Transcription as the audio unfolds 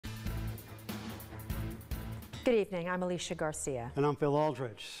Good evening. I'm Alicia Garcia. And I'm Phil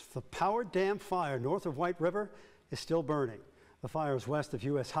Aldridge. The Power Dam fire north of White River is still burning. The fire is west of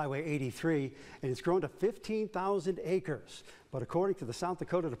U.S. Highway 83, and it's grown to 15,000 acres. But according to the South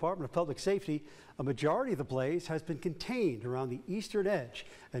Dakota Department of Public Safety, a majority of the blaze has been contained around the eastern edge,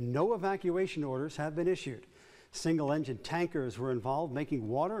 and no evacuation orders have been issued. Single-engine tankers were involved making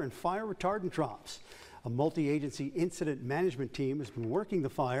water and fire retardant drops. A multi-agency incident management team has been working the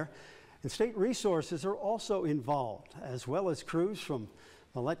fire, and state resources are also involved, as well as crews from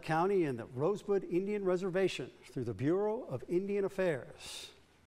Millette County and the Rosebud Indian Reservation through the Bureau of Indian Affairs.